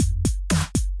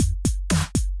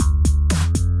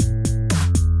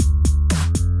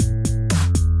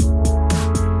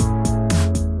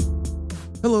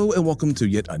and welcome to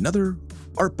yet another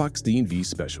Artbox D&V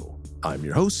special. I'm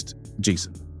your host,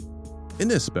 Jason. In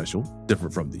this special,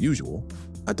 different from the usual,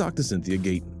 I talk to Cynthia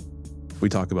Gayton. We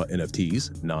talk about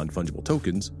NFTs, non-fungible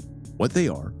tokens, what they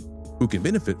are, who can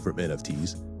benefit from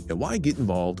NFTs, and why get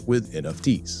involved with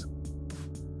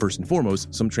NFTs. First and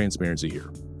foremost, some transparency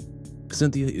here.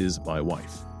 Cynthia is my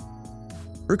wife.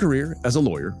 Her career as a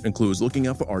lawyer includes looking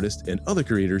out for artists and other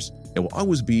creators and will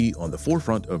always be on the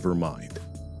forefront of her mind.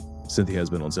 Cynthia has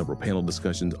been on several panel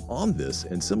discussions on this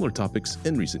and similar topics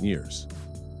in recent years.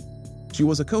 She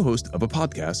was a co-host of a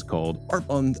podcast called Art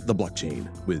on the Blockchain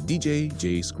with DJ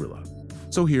Jay Skrilla.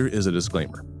 So here is a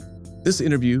disclaimer. This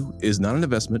interview is not an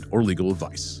investment or legal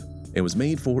advice and was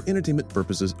made for entertainment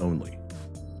purposes only.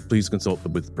 Please consult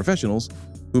with professionals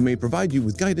who may provide you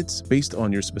with guidance based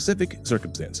on your specific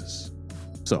circumstances.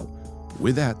 So,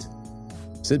 with that,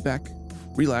 sit back,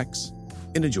 relax,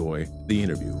 and enjoy the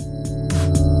interview.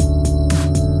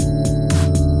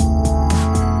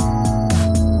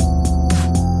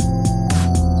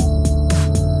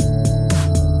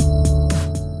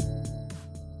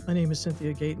 My name is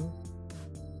Cynthia Gayton.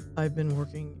 I've been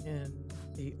working in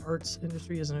the arts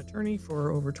industry as an attorney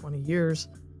for over 20 years.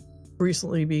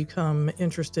 Recently become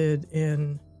interested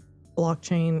in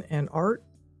blockchain and art.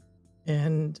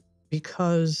 And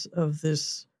because of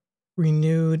this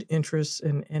renewed interest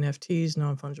in NFTs,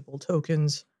 non-fungible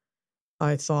tokens,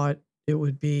 I thought it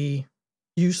would be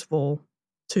useful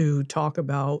to talk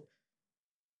about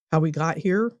how we got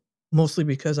here, mostly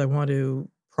because I want to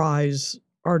prize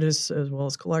artists as well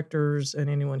as collectors and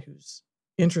anyone who's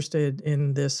interested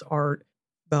in this art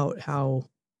about how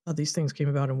these things came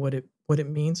about and what it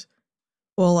means.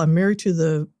 Well, I'm married to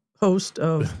the host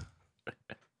of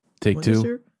Take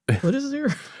two. What is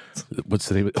here? What's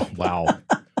the name? Oh,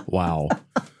 wow.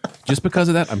 Just because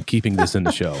of that, I'm keeping this in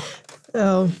the show.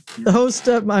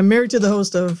 I'm married to the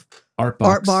host of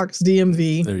Artbox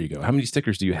DMV. There you go. How many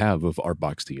stickers do you have of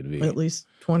Artbox DMV? At least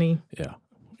 20. Yeah.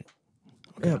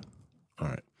 Okay. Yep. All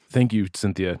right. Thank you,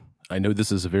 Cynthia. I know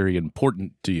this is very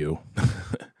important to you.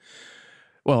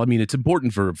 Well, I mean, it's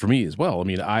important for me as well. I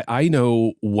mean, I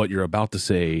know what you're about to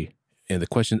say, and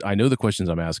I know the questions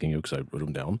I'm asking you because I wrote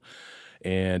them down,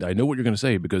 and I know what you're going to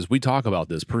say because we talk about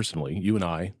this personally, you and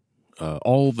I,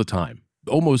 all the time,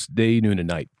 almost day, noon, and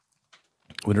night,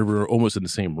 whenever we're almost in the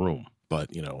same room. But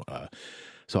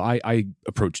so I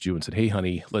approached you and said, "Hey,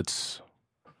 honey, let's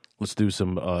do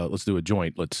a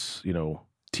joint. Let's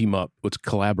team up. Let's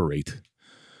collaborate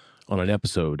on an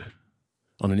episode,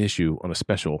 on an issue, on a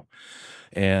special."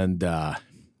 And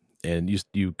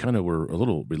you kind of were a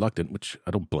little reluctant, which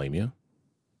I don't blame you.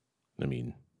 I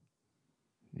mean,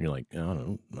 you're like, I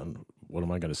don't know, what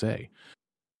am I going to say?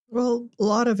 Well, a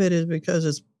lot of it is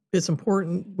because it's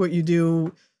important. What you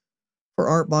do for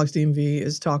Artbox DMV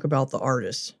is talk about the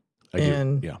artists.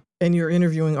 And you're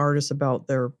interviewing artists about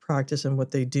their practice and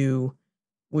what they do,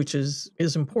 which is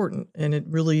important. And it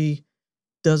really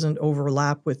doesn't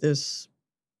overlap with this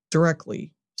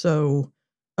directly. So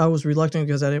I was reluctant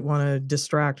because I didn't want to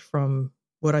distract from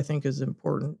what I think is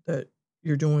important that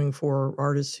you're doing for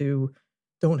artists who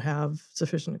don't have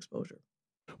sufficient exposure.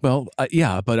 Well,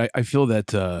 but I feel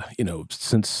that,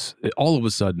 since all of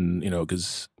a sudden,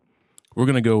 because we're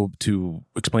going to go to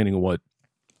explaining what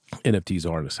NFTs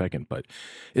are in a second, but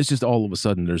it's just all of a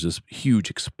sudden there's this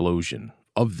huge explosion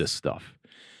of this stuff.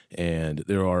 And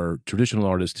there are traditional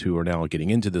artists who are now getting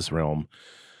into this realm.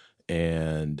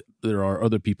 And there are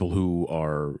other people who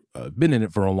are been in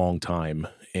it for a long time,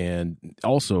 and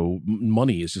also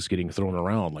money is just getting thrown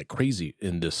around like crazy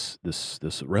in this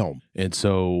realm. And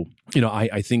so,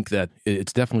 I think that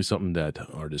it's definitely something that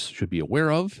artists should be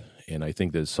aware of, and I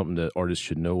think that's something that artists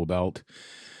should know about,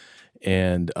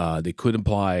 and they could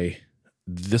apply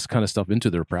this kind of stuff into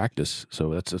their practice. So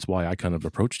that's why I kind of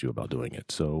approached you about doing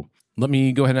it. So let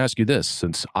me go ahead and ask you this,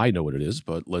 since I know what it is,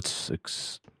 but let's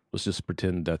just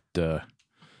pretend that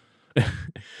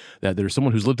that there's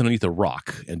someone who's lived underneath a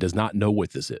rock and does not know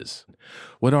what this is.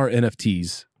 What are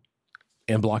NFTs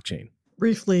and blockchain?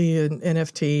 Briefly, an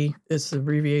NFT is the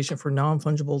abbreviation for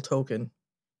non-fungible token,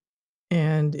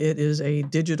 and it is a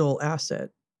digital asset.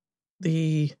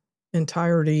 The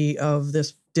entirety of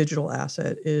this digital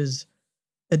asset is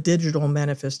a digital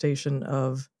manifestation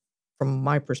from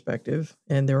my perspective,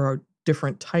 and there are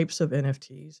different types of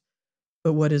NFTs.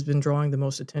 But what has been drawing the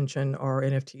most attention are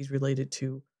NFTs related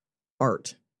to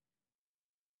art.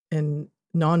 And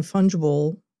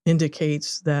non-fungible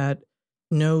indicates that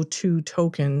no two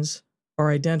tokens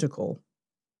are identical.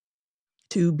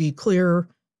 To be clear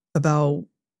about,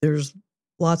 there's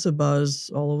lots of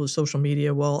buzz all over social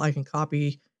media. Well, I can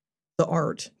copy the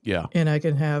art. Yeah. And I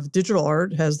can have digital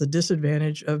art has the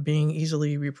disadvantage of being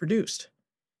easily reproduced.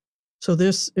 So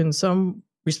this, in some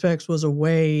respects, was a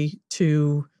way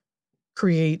to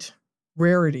create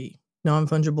rarity,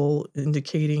 non-fungible,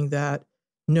 indicating that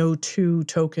no two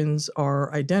tokens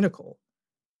are identical.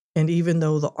 And even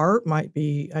though the art might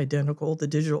be identical, the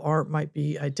digital art might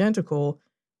be identical,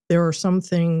 there are some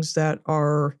things that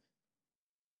are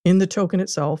in the token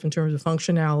itself in terms of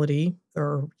functionality. There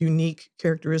are unique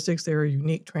characteristics. There are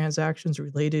unique transactions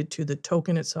related to the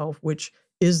token itself, which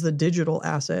is the digital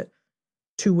asset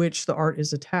to which the art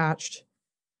is attached,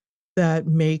 that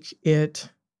make it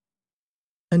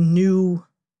a new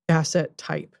asset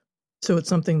type. So it's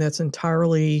something that's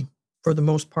entirely, for the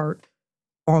most part,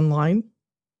 online.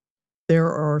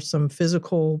 There are some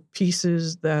physical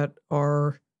pieces that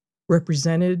are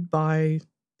represented by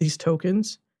these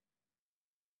tokens.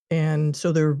 And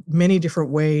so there are many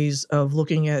different ways of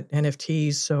looking at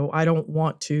NFTs. So I don't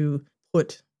want to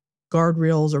put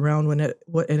guardrails around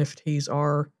what NFTs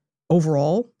are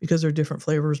overall, because they're different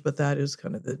flavors, but that is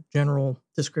kind of the general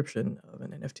description of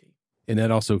an NFT. And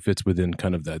that also fits within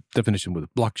kind of that definition with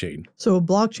blockchain. So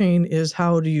blockchain is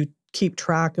how do you keep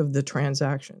track of the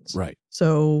transactions? Right.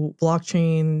 So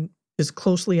blockchain is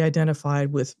closely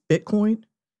identified with Bitcoin,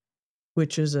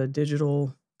 which is a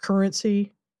digital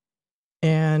currency.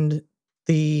 And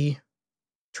the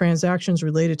transactions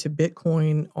related to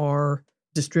Bitcoin are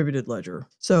distributed ledger.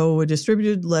 So a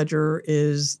distributed ledger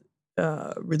is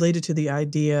related to the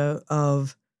idea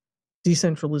of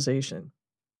decentralization,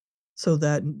 so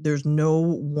that there's no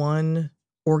one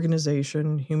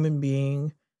organization, human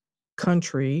being,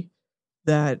 country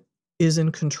that is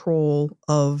in control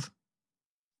of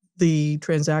the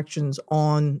transactions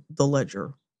on the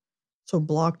ledger. So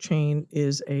blockchain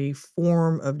is a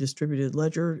form of distributed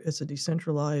ledger. It's a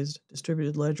decentralized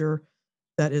distributed ledger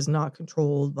that is not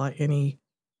controlled by any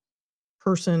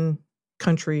person,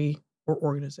 country, or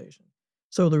organization.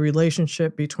 So the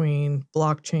relationship between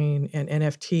blockchain and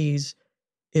NFTs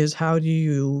is how do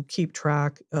you keep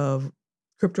track of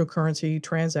cryptocurrency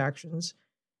transactions,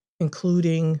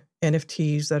 including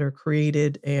NFTs that are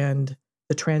created and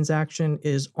the transaction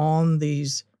is on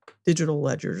these digital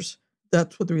ledgers.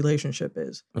 That's what the relationship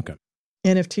is. Okay.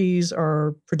 NFTs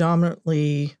are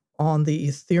predominantly on the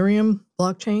Ethereum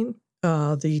blockchain.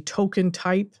 The token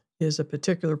type is a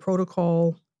particular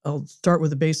protocol. I'll start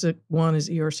with the basic one is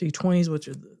ERC-20s, which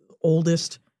is the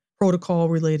oldest protocol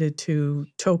related to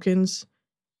tokens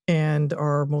and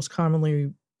are most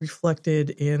commonly reflected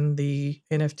in the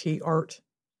NFT art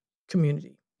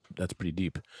community. That's pretty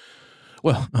deep.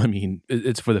 Well, I mean,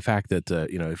 it's for the fact that,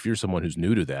 if you're someone who's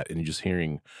new to that and you're just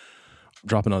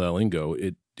dropping on that lingo,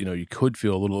 you could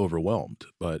feel a little overwhelmed.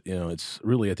 But, it's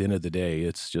really, at the end of the day,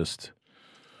 it's just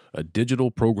a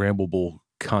digital programmable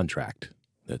contract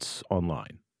that's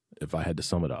online, if I had to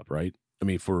sum it up, right? I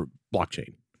mean, for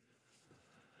blockchain.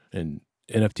 And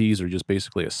NFTs are just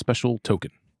basically a special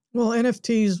token. Well,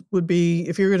 NFTs would be,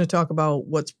 if you're going to talk about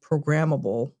what's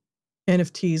programmable,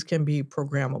 NFTs can be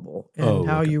programmable. And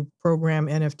how you program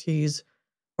NFTs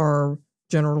are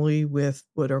generally with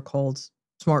what are called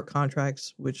smart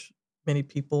contracts, which many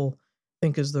people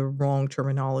think is the wrong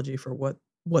terminology for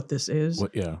what this is.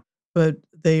 But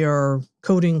they are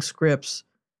coding scripts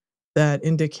that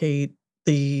indicate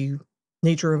the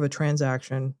nature of a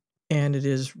transaction, and it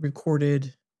is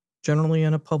recorded generally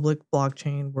in a public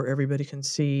blockchain where everybody can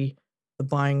see the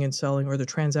buying and selling or the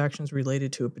transactions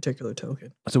related to a particular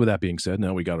token. So with that being said,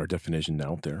 now we got our definition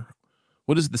out there.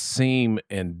 What is the same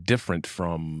and different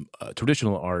from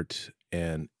traditional art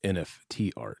and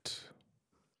NFT art?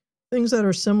 Things that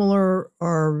are similar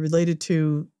are related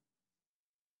to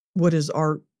what is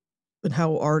art and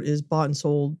how art is bought and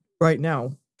sold right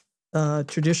now.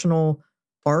 Traditional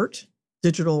art,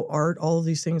 digital art, all of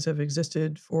these things have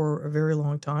existed for a very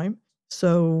long time.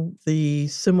 So the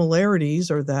similarities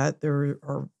are that there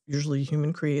are usually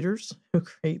human creators who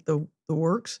create the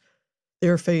works.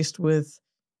 They're faced with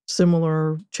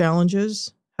similar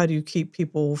challenges. How do you keep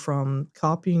people from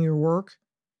copying your work?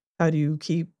 How do you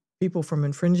keep people from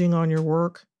infringing on your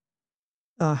work?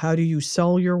 How do you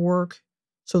sell your work?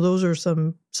 So those are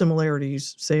some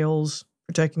similarities: sales,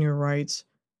 protecting your rights,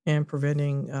 and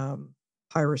preventing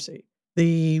piracy.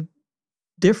 The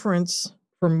difference,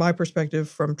 from my perspective,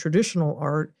 from traditional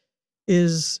art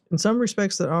is, in some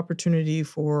respects, the opportunity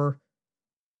for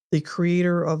the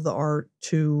creator of the art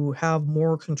to have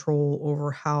more control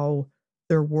over how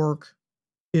their work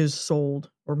is sold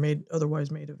or otherwise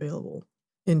made available.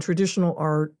 In traditional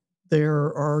art,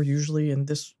 there are usually, and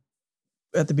this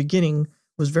at the beginning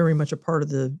was very much a part of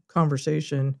the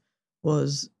conversation,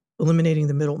 was eliminating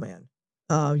the middleman.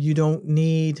 You don't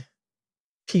need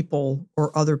people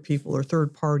or other people or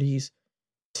third parties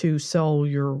to sell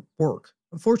your work.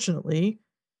 Unfortunately,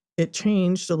 it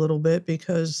changed a little bit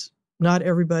because not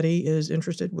everybody is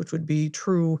interested, which would be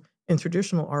true in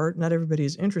traditional art. Not everybody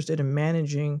is interested in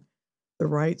managing the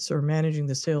rights or managing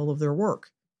the sale of their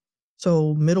work.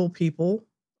 So middle people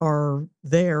are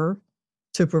there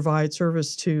to provide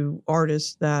service to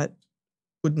artists that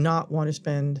would not want to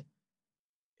spend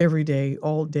every day,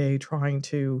 all day, trying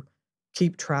to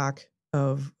keep track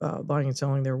of buying and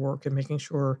selling their work and making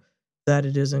sure that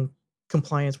it is in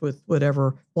compliance with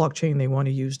whatever blockchain they want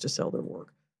to use to sell their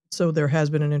work. So there has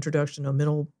been an introduction of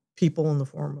middle people in the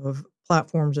form of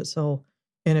platforms that sell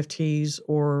NFTs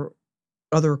or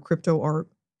other crypto art.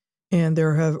 And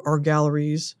there are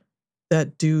galleries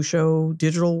that do show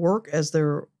digital work, as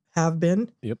there have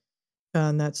been. Yep.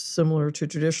 And that's similar to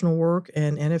traditional work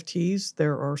and NFTs.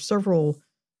 There are several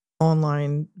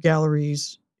online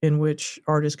galleries in which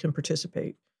artists can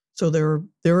participate. So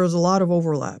there is a lot of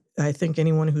overlap. I think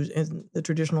anyone who's in the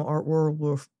traditional art world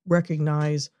will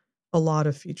recognize a lot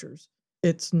of features.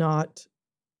 It's not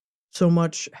so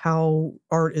much how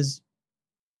art is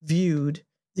viewed.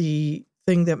 The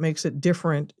thing that makes it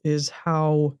different is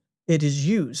how it is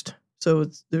used. So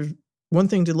there's one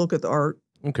thing to look at the art,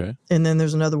 okay, and then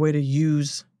there's another way to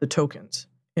use the tokens.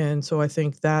 And so I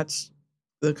think that's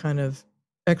the kind of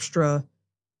extra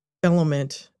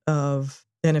element of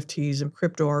NFTs and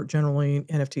crypto art generally,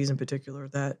 NFTs in particular,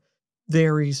 that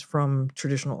varies from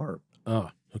traditional art.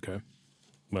 Ah, okay.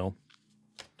 Well,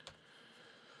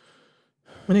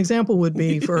 an example would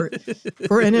be for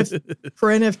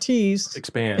NFTs.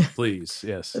 Expand, please.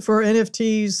 Yes. For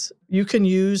NFTs, you can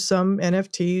use some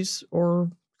NFTs or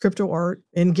crypto art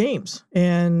in games,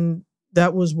 and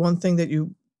that was one thing that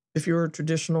if you're a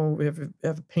traditional, if you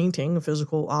have a painting, a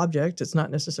physical object, it's not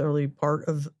necessarily part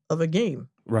of a game.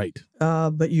 Right.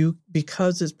 But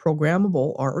because it's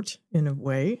programmable art in a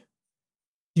way,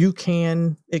 it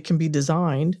can be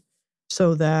designed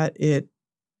so that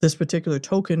this particular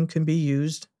token can be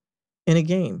used in a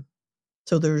game.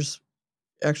 So there's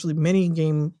actually many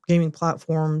gaming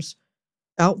platforms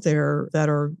out there that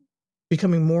are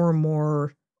becoming more and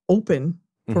more open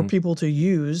for people to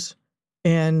use.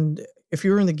 And if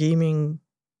you're in the gaming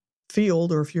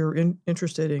field, or if you're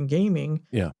interested in gaming,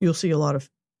 you'll see a lot of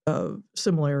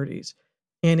similarities.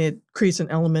 And it creates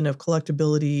an element of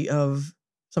collectability of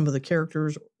some of the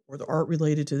characters or the art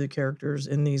related to the characters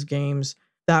in these games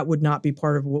that would not be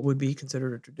part of what would be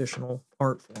considered a traditional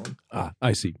art form. Ah,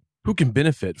 I see. Who can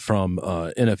benefit from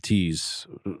NFTs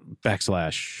 /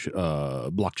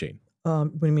 blockchain?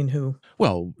 What do you mean who?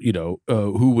 Well,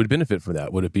 who would benefit from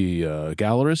that? Would it be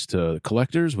gallerists,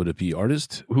 collectors? Would it be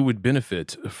artists? Who would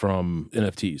benefit from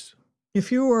NFTs?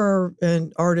 If you are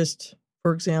an artist,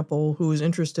 for example, who is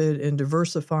interested in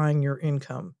diversifying your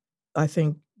income, I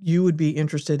think you would be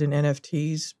interested in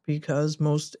NFTs because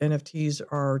most NFTs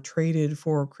are traded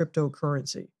for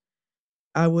cryptocurrency.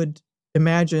 I would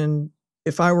imagine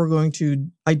if I were going to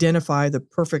identify the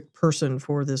perfect person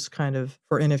for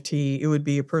NFT, it would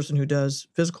be a person who does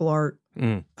physical art,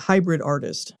 hybrid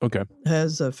artist. Okay.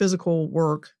 Has a physical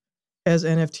work, has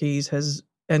NFTs,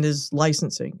 and is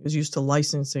used to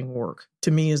licensing work. To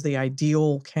me, is the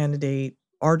ideal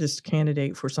artist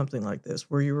candidate for something like this,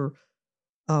 where you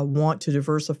want to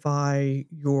diversify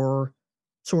your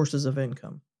sources of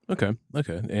income. Okay.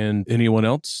 And anyone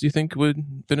else you think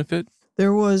would benefit?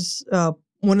 There was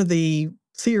one of the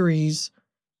theories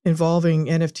involving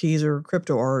NFTs or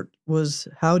crypto art was,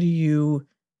 how do you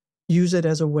use it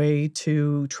as a way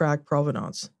to track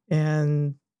provenance?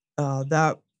 And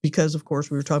that, because of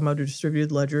course we were talking about a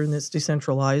distributed ledger and it's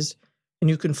decentralized, and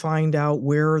you can find out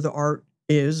where the art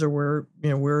is or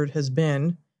where it has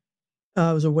been.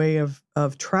 It was a way of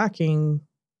tracking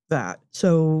that.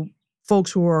 So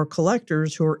folks who are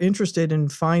collectors who are interested in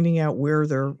finding out where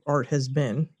their art has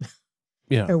been,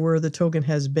 or where the token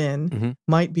has been,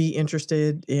 might be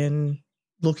interested in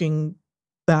looking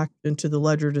back into the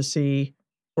ledger to see,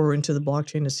 or into the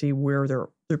blockchain to see where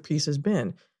their piece has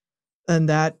been. And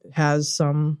that has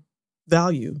some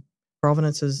value.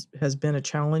 Provenance has been a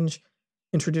challenge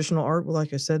in traditional art. Well,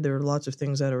 like I said, there are lots of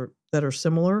things that are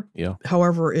similar. Yeah.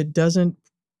 However, it doesn't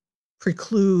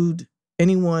preclude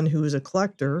anyone who is a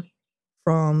collector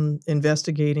from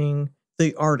investigating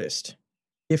the artist.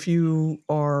 If you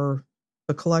are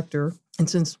a collector, and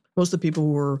since most of the people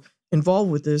who are involved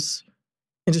with this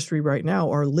industry right now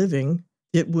are living,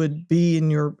 it would be in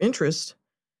your interest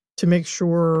to make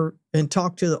sure and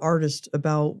talk to the artist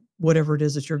about whatever it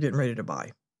is that you're getting ready to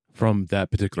buy. From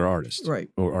that particular artist. Right.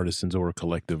 Or artisans or a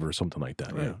collective or something like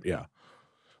that. Right. Yeah.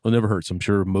 Well, it never hurts. I'm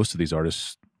sure most of these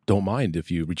artists don't mind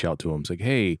if you reach out to them. It's like,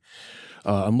 hey,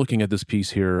 I'm looking at this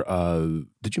piece here.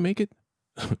 Did you make it?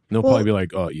 They'll probably be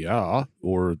like, yeah,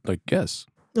 or like, yes.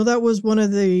 No, that was one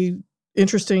of the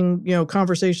interesting,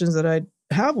 conversations that I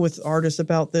have with artists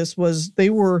about this. Was they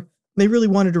really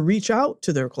wanted to reach out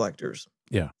to their collectors.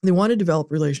 Yeah, they want to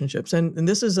develop relationships, and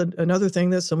this is another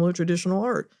thing that's similar to traditional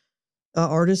art.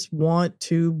 Artists want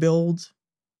to build.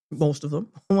 Most of them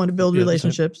want to build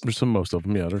relationships. There's most of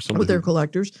them, yeah. There's some with their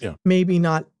collectors. Yeah. Maybe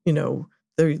not,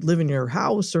 they live in your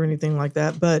house or anything like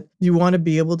that, but you want to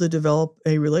be able to develop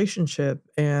a relationship.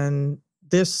 And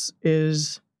this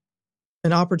is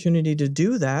an opportunity to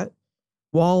do that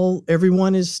while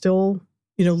everyone is still,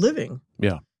 living.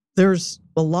 Yeah. There's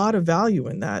a lot of value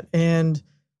in that. And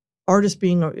artists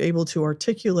being able to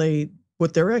articulate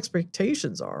what their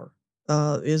expectations are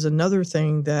is another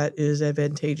thing that is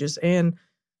advantageous. And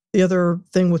the other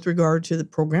thing with regard to the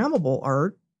programmable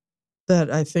art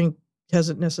that I think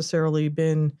hasn't necessarily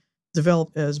been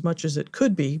developed as much as it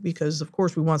could be, because of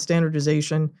course we want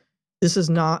standardization. This is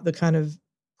not the kind of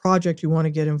project you want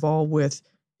to get involved with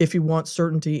if you want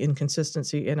certainty and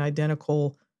consistency and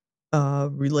identical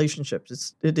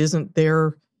relationships. It isn't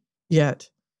there yet,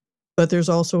 but there's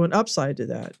also an upside to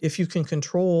that. If you can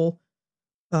control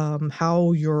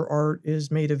how your art is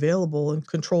made available and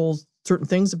control certain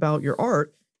things about your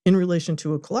art in relation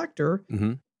to a collector,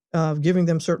 giving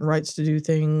them certain rights to do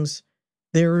things,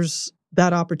 there's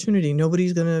that opportunity.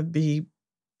 Nobody's going to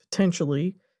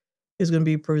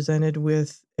be presented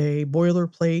with a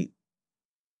boilerplate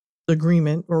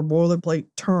agreement or boilerplate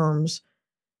terms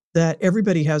that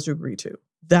everybody has to agree to.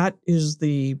 That is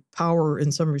the power,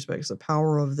 in some respects, the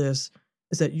power of this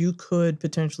is that you could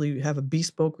potentially have a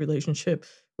bespoke relationship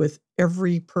with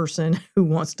every person who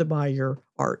wants to buy your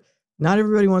art. Not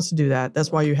everybody wants to do that.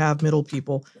 That's why you have middle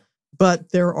people.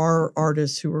 But there are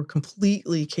artists who are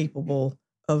completely capable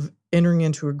of entering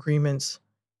into agreements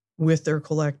with their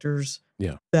collectors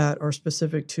that are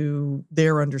specific to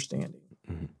their understanding.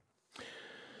 Mm-hmm.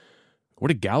 Where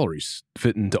do galleries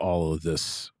fit into all of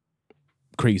this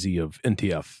crazy of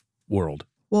NTF world?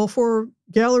 Well, for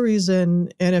galleries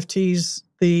and NFTs,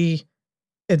 the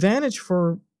advantage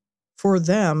for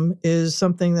them is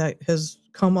something that has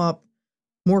come up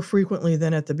more frequently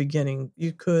than at the beginning.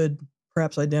 You could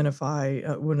perhaps identify,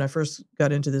 when I first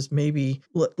got into this, maybe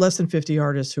less than 50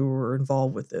 artists who were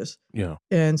involved with this. Yeah.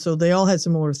 And so they all had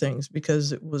similar things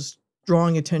because it was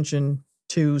drawing attention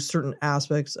to certain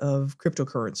aspects of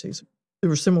cryptocurrencies. There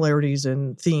were similarities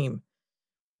in theme.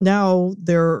 Now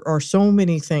there are so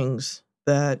many things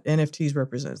that NFTs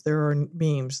represents. There are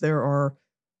memes, there are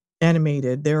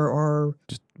animated, there are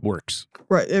just works.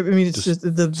 Right. I mean, it's just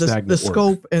the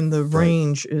scope and the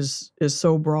range is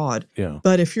so broad. Yeah.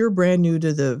 But if you're brand new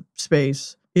to the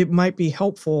space, it might be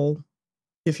helpful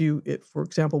if for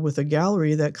example, with a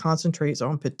gallery that concentrates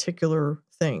on particular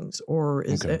things or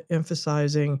is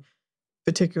emphasizing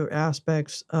particular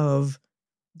aspects of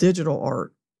digital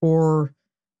art, or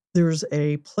there's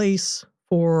a place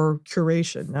for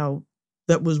curation. Now,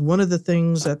 that was one of the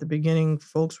things at the beginning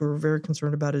folks were very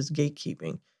concerned about is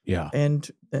gatekeeping. Yeah. And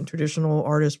traditional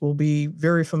artists will be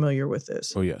very familiar with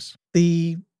this. Oh, yes.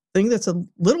 The thing that's a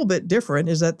little bit different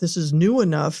is that this is new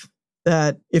enough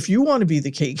that if you want to be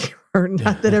the gatekeeper,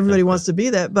 not that everybody wants to be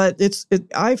that, but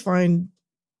I find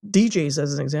DJs,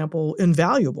 as an example,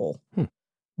 invaluable.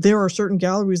 There are certain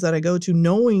galleries that I go to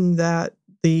knowing that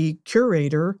the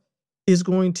curator is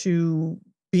going to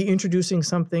be introducing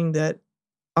something that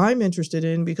I'm interested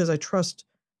in because I trust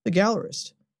the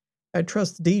gallerist. I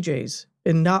trust the DJs,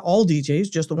 and not all DJs,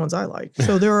 just the ones I like.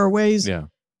 So there are ways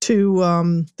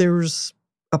to, there's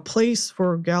a place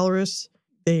for gallerists.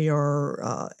 They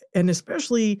are, and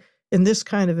especially in this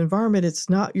kind of environment,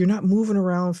 you're not moving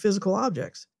around physical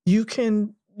objects. You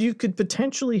could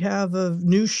potentially have a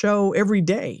new show every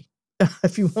day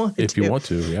if you wanted to. If you want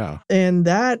to, yeah. And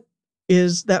that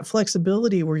is that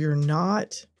flexibility where you're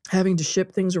not having to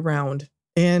ship things around.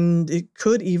 And it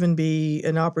could even be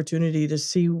an opportunity to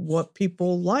see what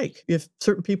people like. If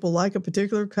certain people like a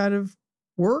particular kind of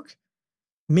work,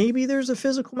 maybe there's a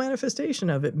physical manifestation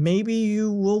of it. Maybe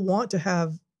you will want to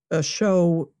have a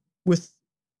show with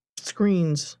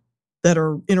screens that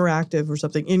are interactive or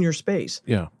something in your space.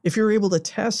 Yeah. If you're able to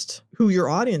test who your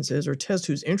audience is or test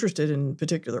who's interested in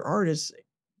particular artists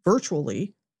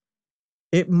virtually,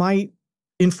 it might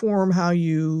inform how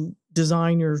you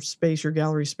design your space, your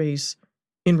gallery space,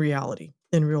 in reality,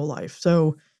 in real life.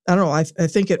 So I don't know. I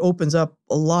think it opens up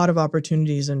a lot of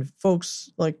opportunities, and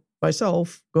folks like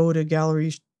myself go to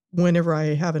galleries whenever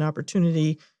I have an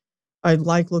opportunity. I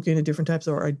like looking at different types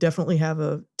of art. I definitely have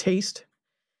a taste.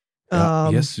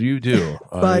 Yes, you do.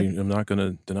 but- I'm not going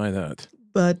to deny that.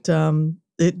 But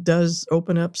it does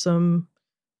open up some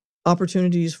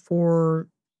opportunities for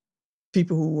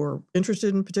people who are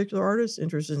interested in particular artists,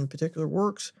 interested in particular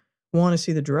works, want to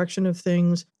see the direction of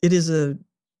things. It is a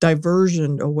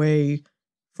diversion away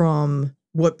from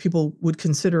what people would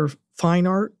consider fine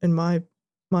art, in my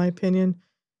opinion,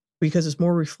 because it's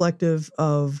more reflective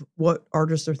of what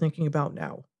artists are thinking about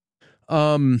now.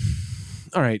 All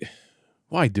right.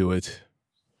 Why do it?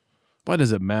 Why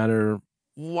does it matter?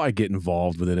 Why get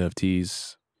involved with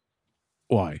NFTs?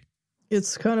 Why?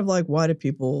 It's kind of like, why do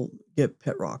people get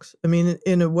pet rocks? I mean,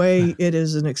 in a way, it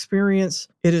is an experience.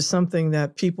 It is something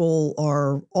that people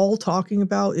are all talking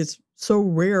about. It's so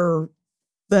rare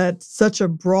that such a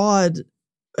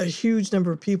huge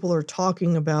number of people are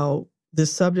talking about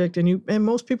this subject, and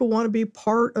most people want to be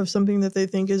part of something that they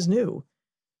think is new,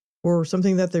 or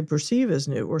something that they perceive as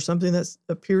new, or something that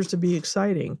appears to be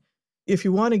exciting. If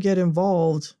you want to get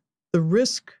involved, the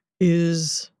risk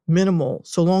is minimal,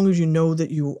 so long as you know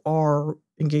that you are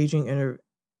engaging in a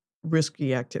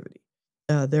risky activity.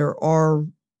 There are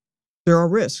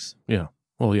risks. Yeah.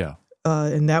 Well, yeah.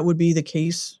 And that would be the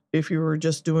case if you were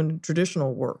just doing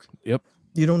traditional work. Yep.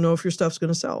 You don't know if your stuff's going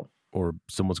to sell. Or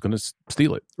someone's going to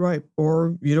steal it. Right.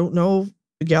 Or you don't know,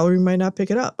 the gallery might not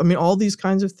pick it up. I mean, all these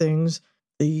kinds of things,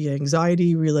 the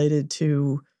anxiety related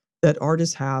to that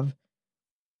artists have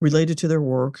related to their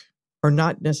work are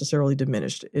not necessarily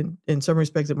diminished. In some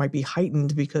respects, it might be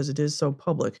heightened because it is so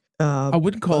public. I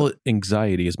wouldn't call it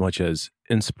anxiety as much as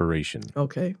inspiration.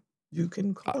 Okay. You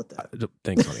can call it that.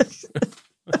 Thanks, honey.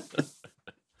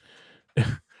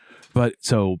 But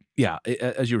so, yeah,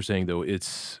 as you were saying, though,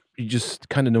 it's you just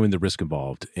kind of knowing the risk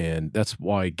involved. And that's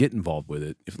why I get involved with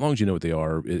it. As long as you know what they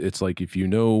are, it's like if you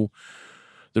know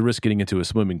the risk getting into a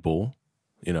swimming pool,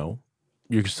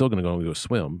 you're still going to go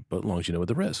swim, but as long as you know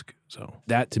the risk. So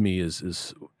that to me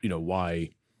is why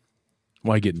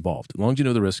get involved. As long as you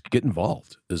know the risk, get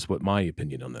involved is what my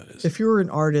opinion on that is. If you're an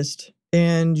artist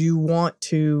and you want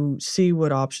to see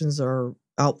what options are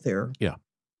out there, yeah,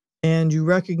 and you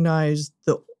recognize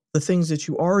the things that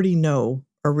you already know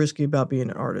are risky about being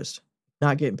an artist,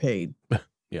 not getting paid,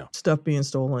 yeah, stuff being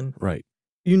stolen, right?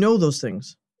 You know those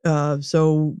things,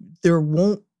 so there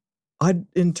won't.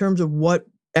 In terms of what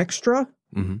extra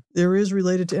there is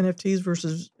related to NFTs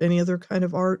versus any other kind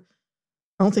of art,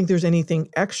 I don't think there's anything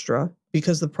extra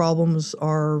because the problems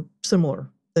are similar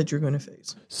that you're going to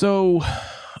face. So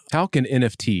how can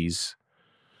NFTs,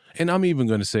 and I'm even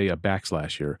going to say a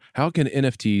backslash here, how can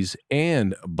NFTs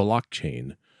and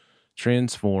blockchain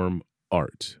transform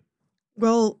art?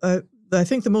 Well, I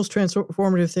think the most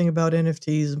transformative thing about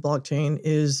NFTs and blockchain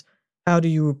is how do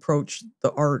you approach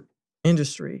the art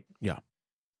industry? Yeah.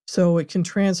 So it can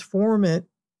transform it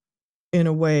in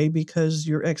a way because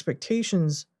your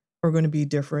expectations are going to be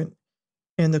different.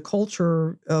 And the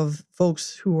culture of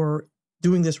folks who are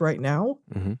doing this right now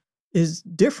is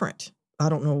different. I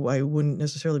don't know. I wouldn't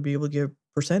necessarily be able to give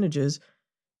percentages,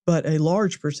 but a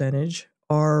large percentage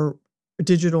are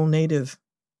digital native,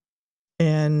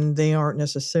 and they aren't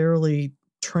necessarily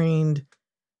trained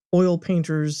oil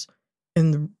painters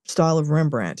in the style of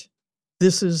Rembrandt.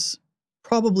 This is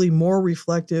probably more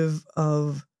reflective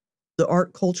of the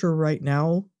art culture right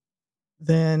now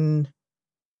than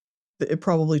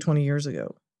probably 20 years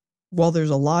ago. While there's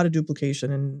a lot of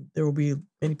duplication, and there will be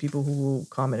many people who will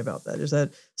comment about that, is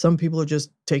that some people are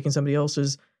just taking somebody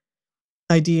else's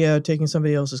idea, taking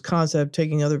somebody else's concept,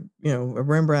 taking a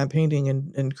Rembrandt painting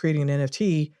and creating an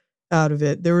NFT out of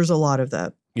it. There is a lot of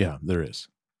that. Yeah, there is.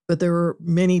 But there are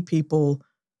many people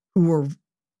who are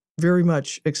very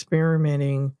much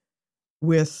experimenting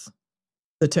with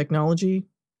the technology,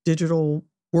 digital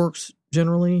works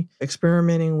generally,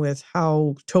 experimenting with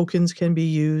how tokens can be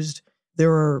used.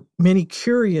 There are many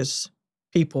curious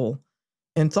people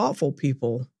and thoughtful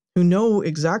people who know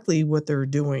exactly what they're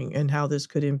doing and how this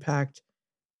could impact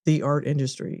the art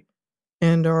industry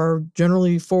and are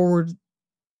generally forward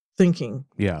thinking.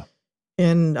 Yeah.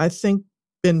 And I think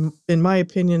in my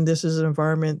opinion, this is an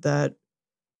environment that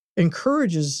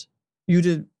encourages you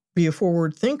to be a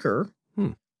forward thinker.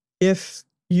 If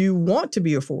you want to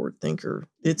be a forward thinker,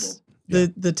 it's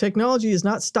the technology is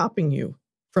not stopping you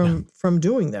from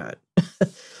doing that.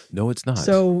 No, it's not.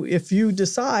 So if you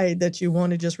decide that you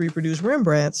want to just reproduce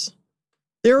Rembrandts,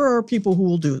 there are people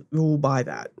who will buy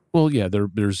that. Well, yeah,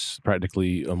 there's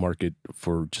practically a market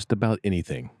for just about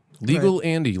anything, legal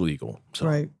and illegal. So.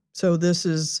 Right. So this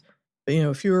is,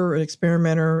 if you're an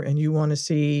experimenter and you want to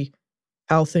see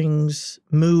how things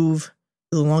move,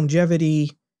 the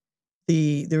longevity,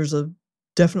 there's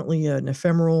definitely an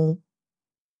ephemeral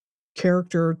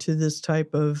character to this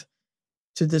type of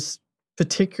to this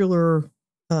particular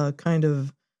kind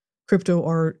of crypto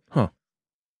art. Huh.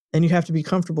 And you have to be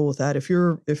comfortable with that. If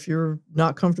you're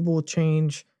not comfortable with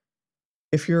change,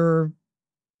 if you're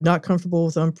not comfortable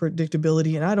with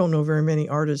unpredictability, and I don't know very many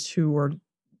artists who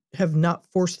have not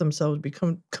forced themselves to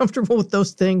become comfortable with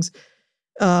those things.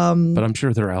 But I'm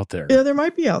sure they're out there. Yeah, there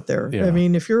might be out there. Yeah. I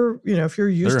mean, if you're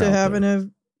used They're to out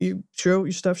having you show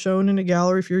your stuff shown in a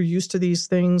gallery, if you're used to these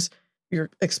things, you're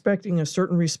expecting a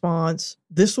certain response,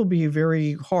 this will be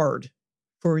very hard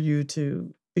for you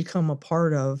to become a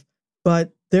part of.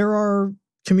 But there are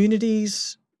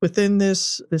communities within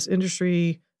this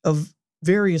industry of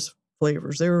various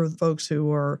flavors. There are folks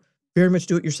who are very much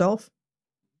do it yourself,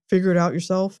 figure it out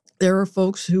yourself. There are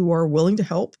folks who are willing to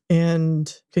help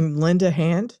and can lend a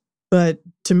hand. But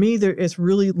to me, it's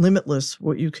really limitless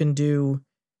what you can do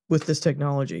with this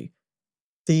technology.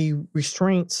 The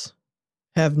restraints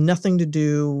have nothing to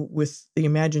do with the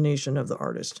imagination of the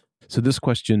artist. So this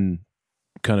question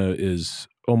kind of is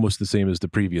almost the same as the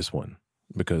previous one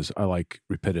because I like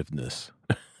repetitiveness.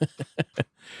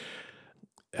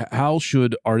 How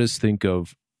should artists think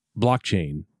of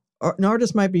blockchain? An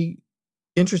artist might be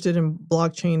interested in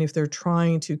blockchain if they're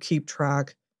trying to keep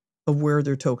track of where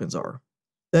their tokens are.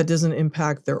 That doesn't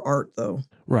impact their art, though.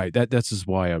 Right. That's just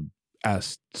why I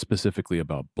asked specifically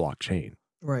about blockchain.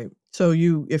 Right. So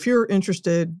if you're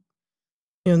interested,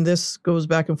 and this goes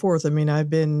back and forth. I mean, I've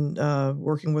been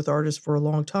working with artists for a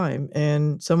long time,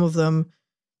 and some of them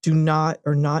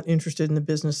are not interested in the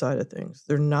business side of things.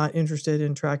 They're not interested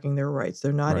in tracking their rights.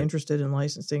 They're not interested in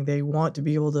licensing. They want to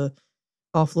be able to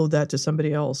offload that to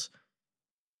somebody else.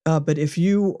 But if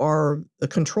you are a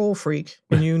control freak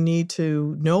and you need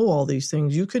to know all these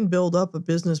things, you can build up a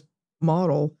business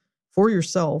model for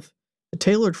yourself,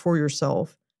 tailored for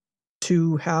yourself,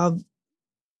 to have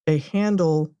a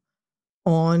handle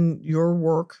on your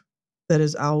work that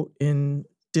is out in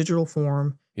digital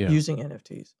form using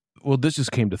NFTs. Well, this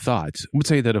just came to thought. Let's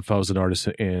say that if I was an artist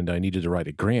and I needed to write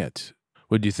a grant,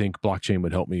 would you think blockchain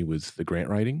would help me with the grant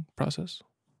writing process?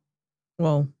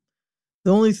 Well,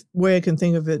 the only way I can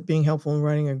think of it being helpful in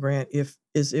writing a grant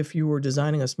is if you were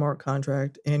designing a smart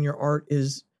contract and your art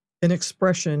is an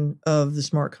expression of the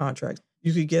smart contract.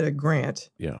 You could get a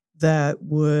grant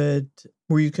where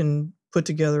you can put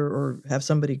together or have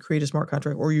somebody create a smart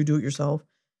contract, or you do it yourself,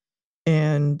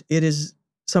 and it is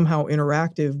somehow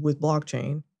interactive with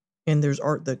blockchain, and there's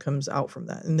art that comes out from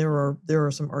that. And there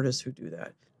are some artists who do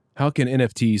that. How can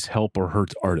NFTs help or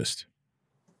hurt artists?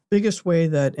 Biggest way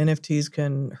that NFTs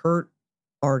can hurt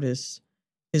artists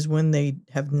is when they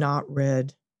have not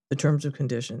read the terms and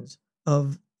conditions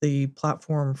of the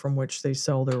platform from which they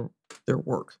sell their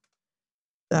work.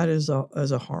 That is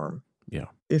a harm. Yeah.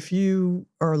 If you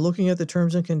are looking at the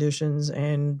terms and conditions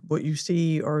and what you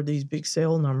see are these big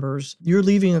sale numbers, you're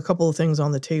leaving a couple of things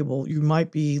on the table. You might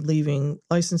be leaving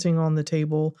licensing on the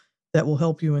table that will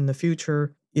help you in the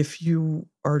future. If you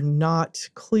are not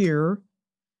clear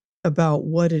about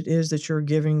what it is that you're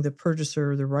giving the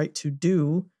purchaser the right to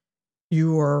do,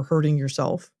 you are hurting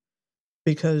yourself.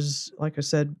 Because, like I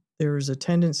said, there is a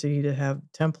tendency to have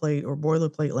template or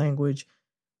boilerplate language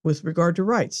with regard to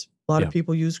rights. A lot of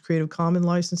people use Creative Commons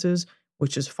licenses,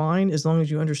 which is fine as long as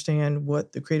you understand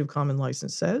what the Creative Commons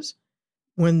license says.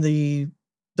 When the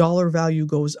dollar value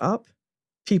goes up,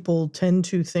 people tend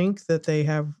to think that they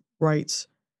have rights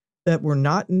that were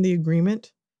not in the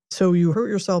agreement. So you hurt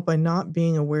yourself by not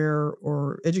being aware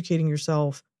or educating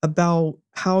yourself about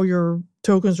how your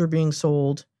tokens are being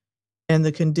sold and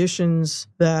the conditions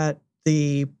that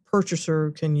the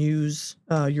purchaser can use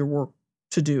your work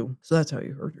to do. So that's how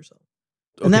you hurt yourself.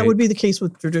 And that would be the case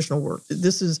with traditional work.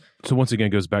 So once again,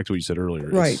 it goes back to what you said earlier.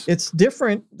 Right. It's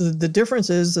different. The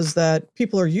difference is that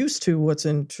people are used to what's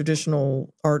in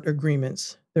traditional art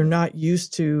agreements. They're not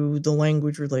used to the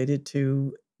language related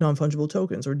to non-fungible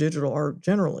tokens or digital art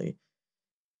generally.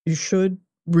 You should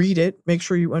read it, make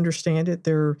sure you understand it.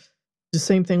 They're the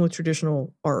same thing with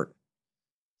traditional art.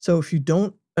 So if you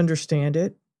don't understand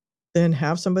it, then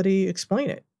have somebody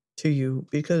explain it to you,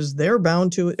 because they're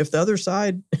bound to it. If the other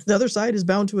side is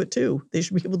bound to it too, they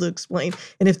should be able to explain.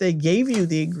 And if they gave you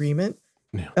the agreement,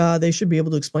 they should be able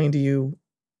to explain to you,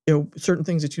 certain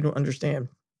things that you don't understand.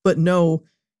 But know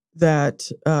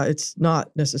that it's not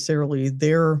necessarily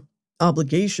their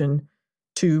obligation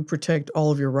to protect all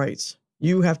of your rights.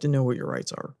 You have to know what your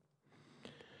rights are.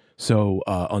 So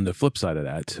on the flip side of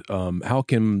that, how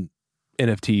can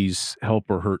NFTs help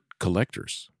or hurt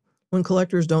collectors? When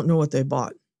collectors don't know what they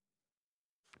bought.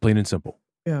 Plain and simple.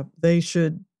 Yeah, they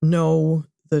should know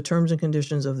the terms and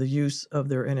conditions of the use of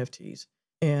their NFTs.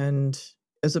 And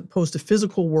as opposed to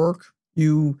physical work,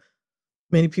 you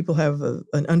many people have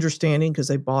an understanding because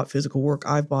they bought physical work.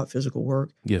 I've bought physical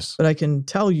work. Yes. But I can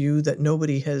tell you that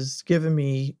nobody has given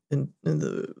me,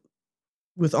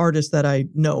 with artists that I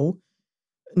know,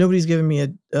 nobody's given me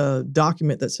a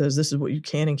document that says this is what you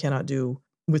can and cannot do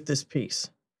with this piece.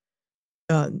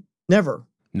 Never.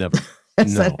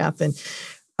 Has that happened.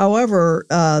 However,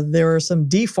 there are some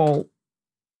default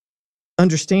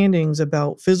understandings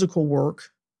about physical work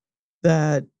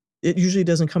that it usually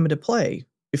doesn't come into play.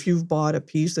 If you've bought a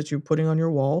piece that you're putting on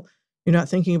your wall, you're not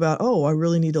thinking about, oh, I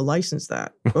really need to license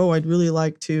that. Oh, I'd really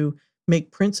like to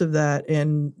make prints of that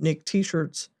and make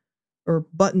T-shirts or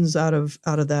buttons out of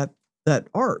that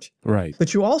art. Right.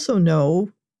 But you also know,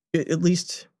 at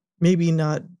least maybe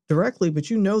not directly, but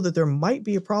you know that there might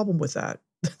be a problem with that.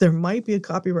 There might be a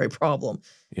copyright problem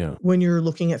when you're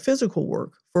looking at physical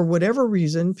work. For whatever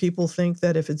reason, people think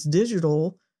that if it's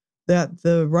digital, that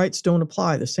the rights don't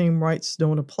apply. The same rights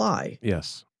don't apply.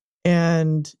 Yes.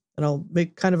 And I'll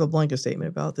make kind of a blanket statement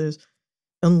about this.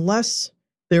 Unless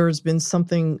there has been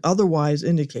something otherwise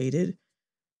indicated,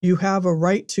 you have a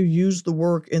right to use the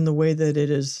work in the way that it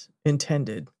is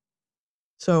intended.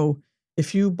 So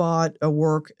if you bought a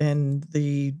work and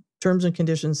the terms and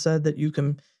conditions said that you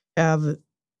can have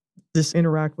this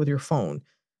interact with your phone,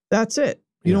 that's it.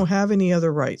 You don't have any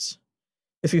other rights.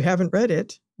 If you haven't read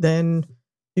it, then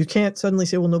you can't suddenly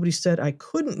say, well, nobody said I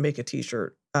couldn't make a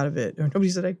T-shirt out of it, or nobody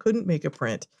said I couldn't make a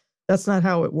print. That's not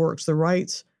how it works. The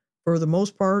rights, for the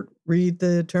most part, read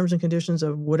the terms and conditions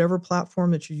of whatever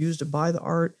platform that you use to buy the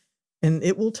art, and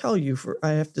it will tell you.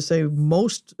 I have to say,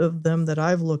 most of them that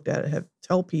I've looked at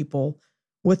tell people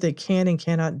what they can and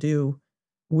cannot do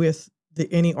with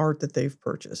any art that they've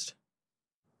purchased.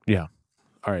 Yeah.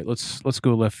 All right, let's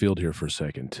go left field here for a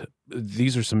second.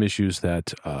 These are some issues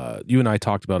that you and I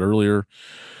talked about earlier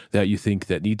that you think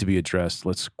that need to be addressed.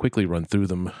 Let's quickly run through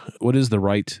them. What is the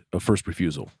right of first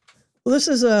refusal? Well, this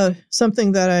is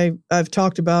something that I've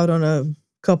talked about on a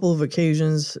couple of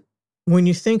occasions. When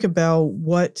you think about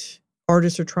what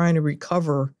artists are trying to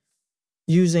recover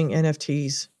using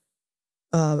NFTs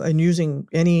and using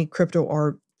any crypto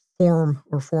art form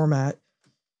or format,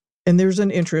 and there's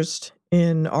an interest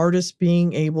in artists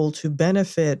being able to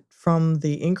benefit from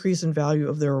the increase in value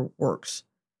of their works.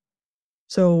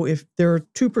 So if there are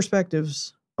two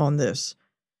perspectives on this,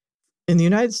 in the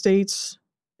United States,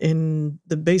 in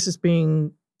the basis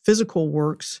being physical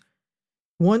works,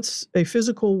 once a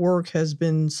physical work has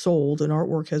been sold, an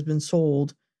artwork has been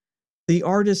sold, the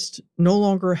artist no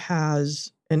longer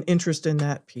has an interest in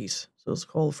that piece. So it's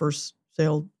called first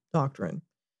sale doctrine.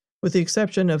 With the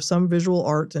exception of some visual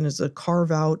art, and it's a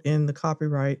carve out in the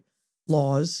copyright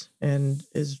laws and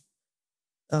is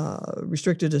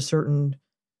restricted to certain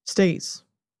states,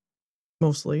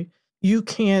 mostly. You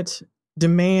can't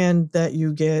demand that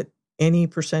you get any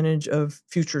percentage of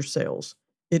future sales.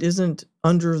 It isn't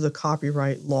under the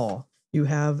copyright law. You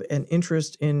have an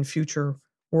interest in future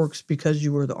works because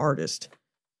you were the artist.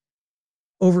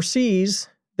 Overseas,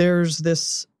 there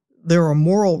are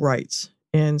moral rights,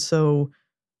 and so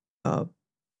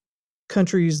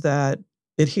countries that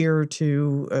adhere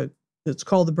to it's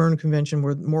called the Berne Convention,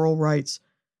 where moral rights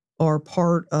are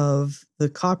part of the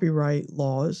copyright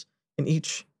laws, and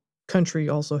each country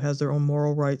also has their own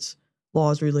moral rights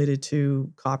laws related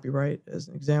to copyright, as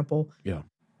an example. Yeah.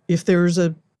 If there's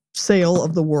a sale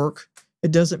of the work,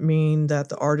 it doesn't mean that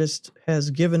the artist has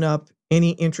given up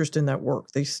any interest in that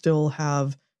work. They still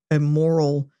have a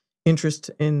moral interest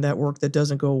in that work that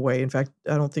doesn't go away. In fact,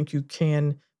 I don't think you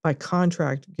can, by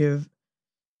contract, give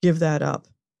that up.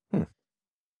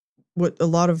 What a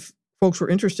lot of folks were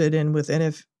interested in with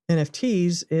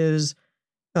NFTs is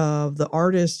the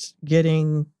artist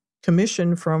getting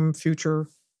commission from future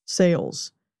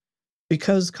sales.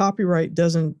 Because copyright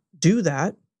doesn't do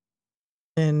that,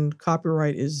 and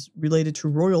copyright is related to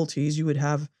royalties, you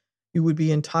would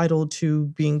be entitled to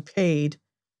being paid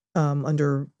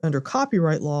under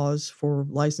copyright laws for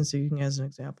licensing, as an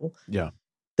example. Yeah.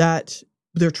 That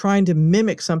they're trying to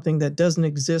mimic something that doesn't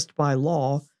exist by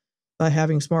law by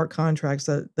having smart contracts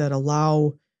that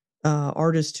allow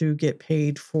artists to get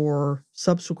paid for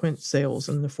subsequent sales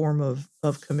in the form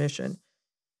of commission.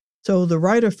 So the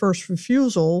right of first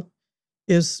refusal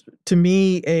is, to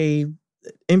me, a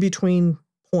in-between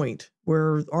point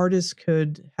where artists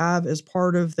could have as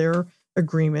part of their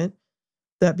agreement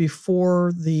that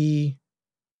before the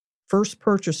first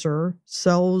purchaser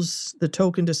sells the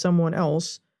token to someone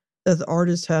else, that the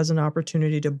artist has an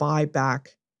opportunity to buy back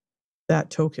that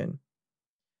token.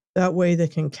 That way they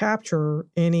can capture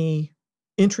any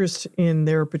interest in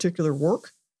their particular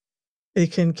work. They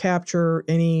can capture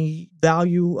any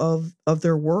value of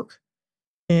their work,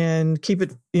 and keep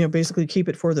it, basically keep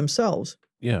it for themselves.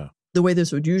 Yeah. The way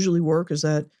this would usually work is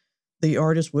that the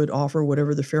artist would offer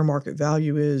whatever the fair market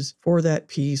value is for that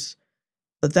piece.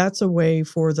 But that's a way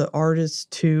for the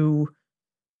artist to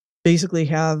basically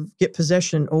get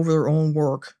possession over their own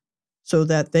work so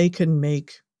that they can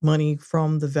make money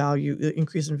from the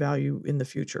increase in value in the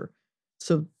future.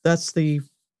 So that's the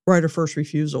right of first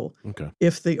refusal. Okay.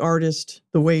 If the artist,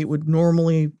 the way it would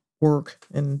normally work,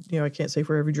 and I can't say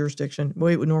for every jurisdiction, the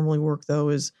way it would normally work though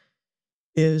is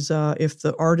if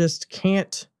the artist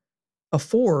can't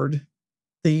afford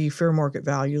the fair market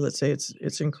value, let's say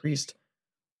it's increased,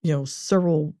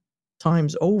 several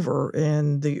times over,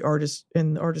 and the artist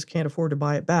can't afford to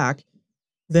buy it back,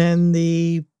 then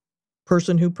the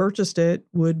person who purchased it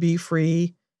would be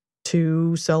free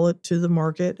to sell it to the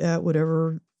market at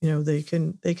whatever they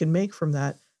can make from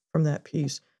that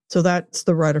piece. So that's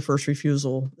the right of first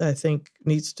refusal. I think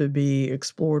needs to be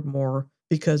explored more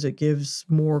because it gives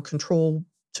more control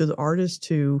to the artist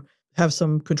to have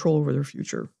some control over their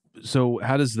future. So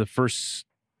how does the first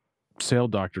sale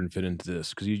doctrine fit into this?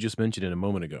 Because you just mentioned it a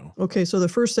moment ago. Okay, so the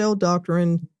first sale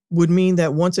doctrine would mean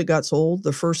that once it got sold,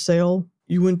 the first sale,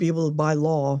 you wouldn't be able to, by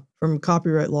law, from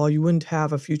copyright law, you wouldn't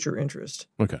have a future interest.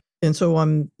 Okay. And so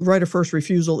right of first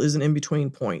refusal is an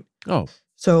in-between point. Oh.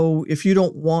 So if you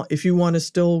want to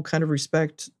still kind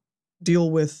of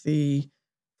deal with the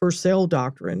first sale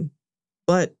doctrine,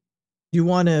 but you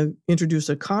want to introduce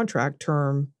a contract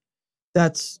term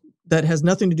that has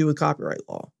nothing to do with copyright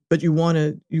law, but you want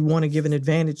to give an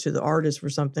advantage to the artist for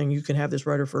something, you can have this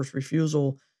right of first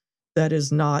refusal that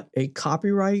is not a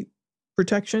copyright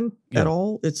protection at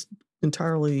all. It's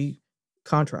entirely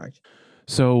contract.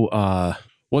 So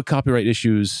what copyright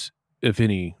issues, if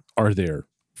any, are there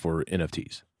for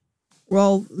NFTs?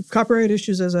 Well, copyright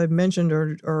issues, as I've mentioned,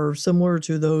 are similar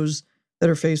to those that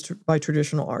are faced by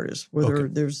traditional artists, whether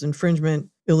there's infringement,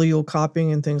 illegal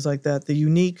copying, and things like that. The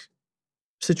unique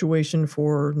situation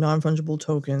for non-fungible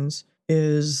tokens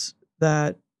is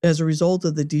that as a result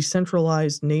of the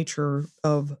decentralized nature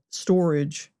of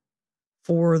storage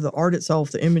for the art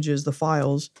itself, the images, the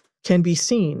files can be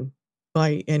seen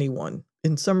by anyone.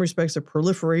 In some respects, a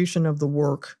proliferation of the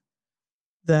work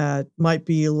that might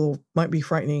be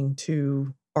frightening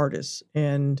to artists,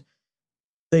 and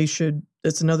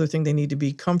that's another thing they need to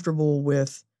be comfortable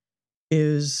with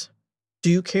is,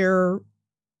 do you care?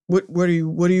 What are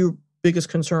your biggest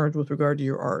concerns with regard to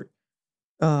your art?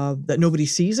 That nobody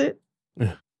sees it?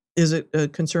 Yeah. Is it a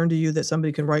concern to you that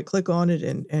somebody can right click on it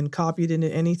and copy it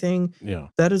into anything? Yeah.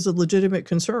 That is a legitimate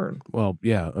concern. Well,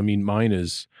 yeah. I mean, mine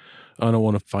is, I don't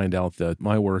want to find out that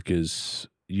my work is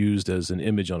used as an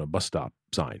image on a bus stop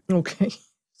sign. Okay.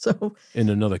 So in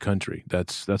another country,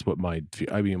 that's what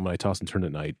when I toss and turn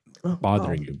at night,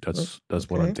 bothering you. That's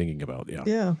what I'm thinking about. Yeah.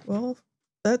 Yeah. Well,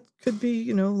 that could be,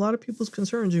 a lot of people's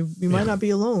concerns. You might not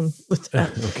be alone with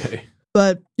that. Okay.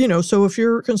 But, so if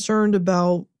you're concerned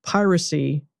about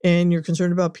piracy and you're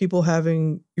concerned about people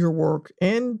having your work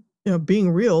and, being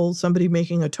real, somebody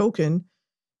making a token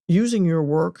using your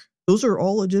work, those are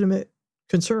all legitimate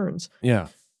concerns. Yeah.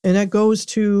 And that goes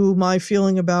to my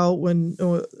feeling about when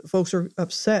folks are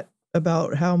upset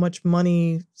about how much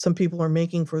money some people are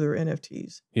making for their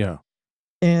NFTs. Yeah.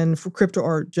 And for crypto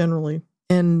art generally.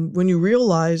 And when you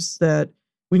realize that,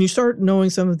 when you start knowing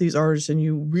some of these artists and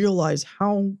you realize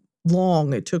how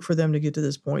long it took for them to get to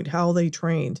this point, how they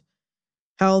trained,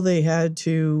 how they had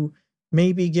to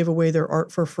maybe give away their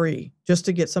art for free just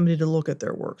to get somebody to look at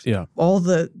their works. Yeah. All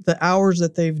the hours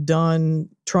that they've done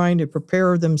trying to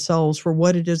prepare themselves for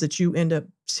what it is that you end up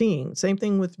seeing. Same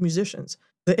thing with musicians.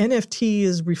 The NFT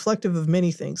is reflective of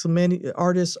many things. So many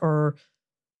artists are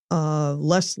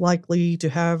less likely to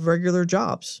have regular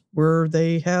jobs where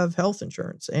they have health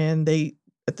insurance. And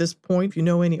at this point, if you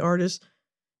know any artists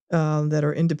that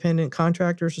are independent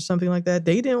contractors or something like that,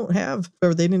 they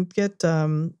didn't get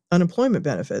unemployment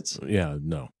benefits. Yeah,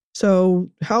 no. So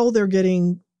how they're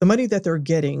getting the money that they're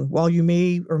getting, while you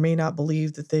may or may not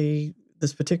believe that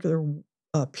this particular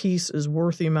piece is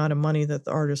worth the amount of money that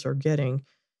the artists are getting,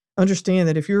 understand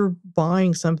that if you're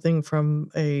buying something from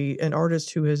an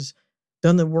artist who has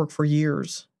done the work for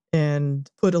years and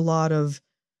put a lot of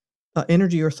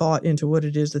energy or thought into what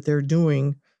it is that they're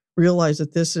doing, realize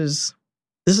that this is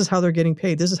how they're getting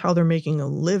paid. This is how they're making a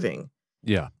living.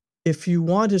 Yeah. If you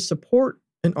want to support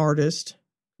an artist,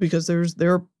 because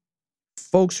there are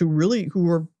folks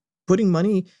who are putting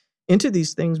money into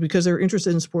these things because they're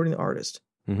interested in supporting the artist,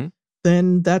 mm-hmm.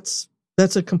 then that's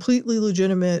a completely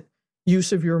legitimate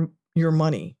use of your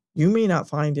money. You may not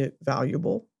find it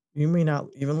valuable. You may not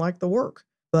even like the work,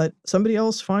 but somebody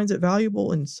else finds it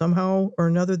valuable, and somehow or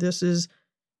another, this is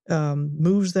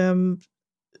moves them,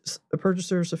 a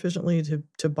purchaser, sufficiently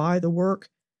to buy the work,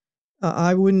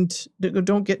 I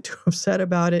don't get too upset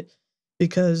about it,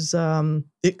 because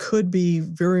it could be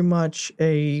very much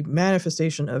a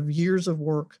manifestation of years of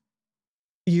work,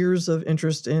 years of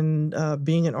interest in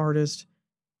being an artist,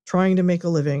 trying to make a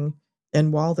living.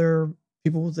 And while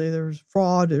people will say there's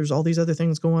fraud, there's all these other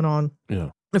things going on. Yeah.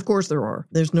 Of course there are.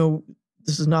 This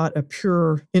is not a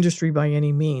pure industry by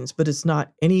any means, but it's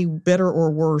not any better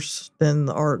or worse than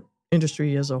the art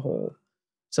industry as a whole.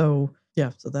 So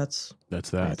yeah, so that's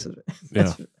that.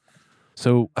 Yeah.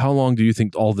 So how long do you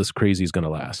think all this crazy is going to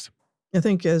last? I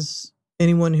think as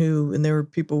anyone and there are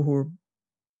people who are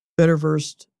better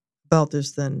versed about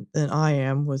this than I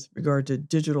am with regard to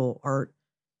digital art,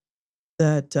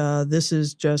 that this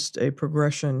is just a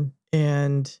progression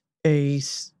and a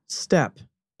step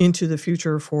into the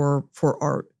future for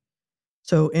art.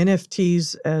 So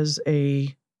NFTs as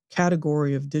a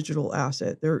category of digital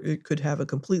asset, it could have a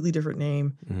completely different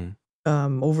name.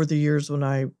 Mm-hmm. Over the years, when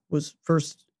I was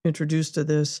first introduced to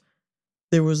this,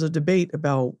 there was a debate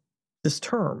about this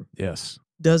term. Yes.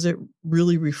 Does it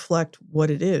really reflect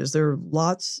what it is? There are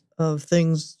lots of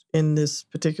things in this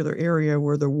particular area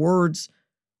where the words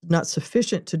not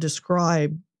sufficient to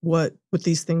describe what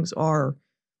these things are.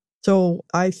 So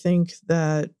I think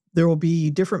that there will be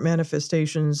different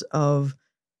manifestations of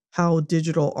how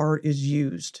digital art is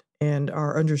used, and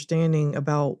our understanding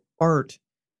about art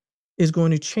is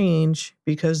going to change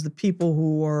because the people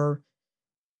who are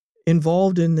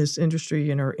involved in this industry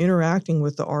and are interacting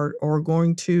with the art are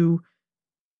going to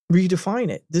redefine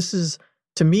it. This is,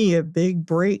 to me, a big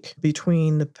break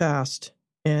between the past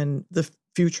and the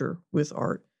future with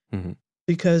art. Mm-hmm.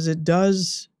 Because it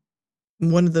does,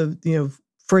 one of the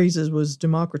phrases was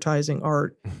democratizing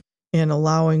art and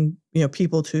allowing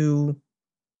people to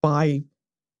buy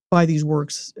these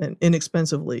works and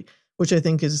inexpensively, which I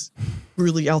think is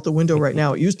really out the window right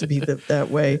now. It used to be that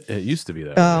way. It used to be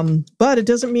that way. But it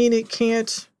doesn't mean it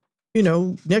can't,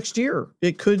 next year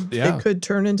it could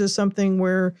turn into something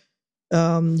where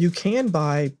you can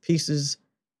buy pieces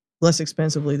less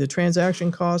expensively. The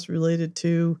transaction cost related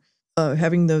to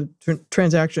having the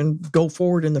transaction go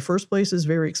forward in the first place is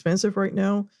very expensive right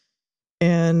now.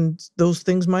 And those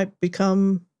things might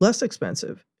become less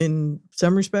expensive in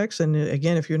some respects. And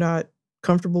again, if you're not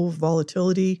comfortable with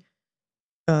volatility,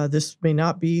 this may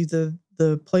not be the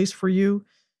place for you.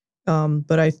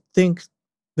 But I think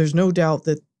there's no doubt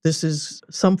that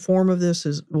some form of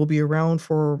this will be around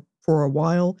for a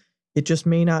while. It just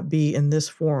may not be in this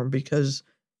form, because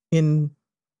in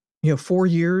 4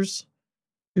 years,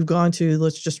 we've gone to,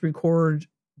 let's just record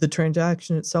the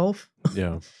transaction itself.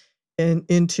 Yeah. And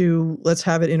into, let's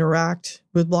have it interact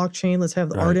with blockchain. Let's have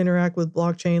the art interact with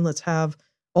blockchain. Let's have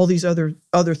all these other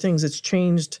things. It's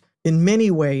changed in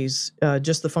many ways.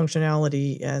 Just the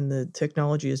functionality and the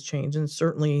technology has changed, and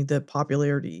certainly the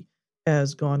popularity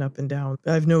has gone up and down.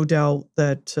 I have no doubt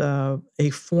that a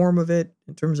form of it,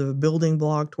 in terms of a building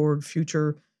block toward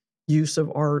future use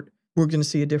of art, we're going to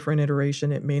see a different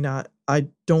iteration. It may not. I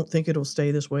don't think it'll stay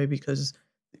this way, because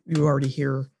you already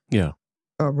hear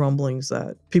rumblings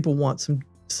that people want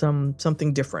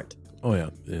something different. Oh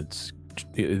yeah, it's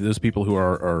those people who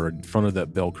are in front of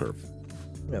that bell curve.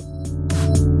 Yep.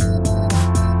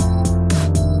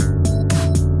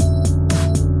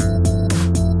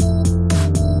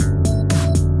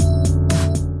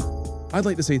 I'd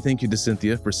like to say thank you to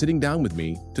Cynthia for sitting down with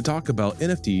me to talk about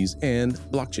NFTs and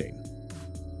blockchain.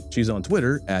 She's on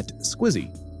Twitter at Squizzy.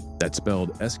 That's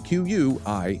spelled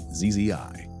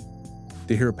SQUIZZI.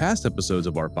 To hear past episodes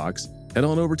of Artbox, head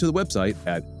on over to the website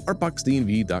at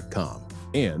artboxdnv.com.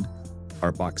 And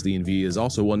ArtboxDNV is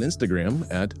also on Instagram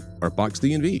at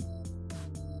ArtboxDNV.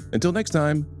 Until next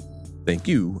time, thank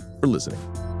you for listening.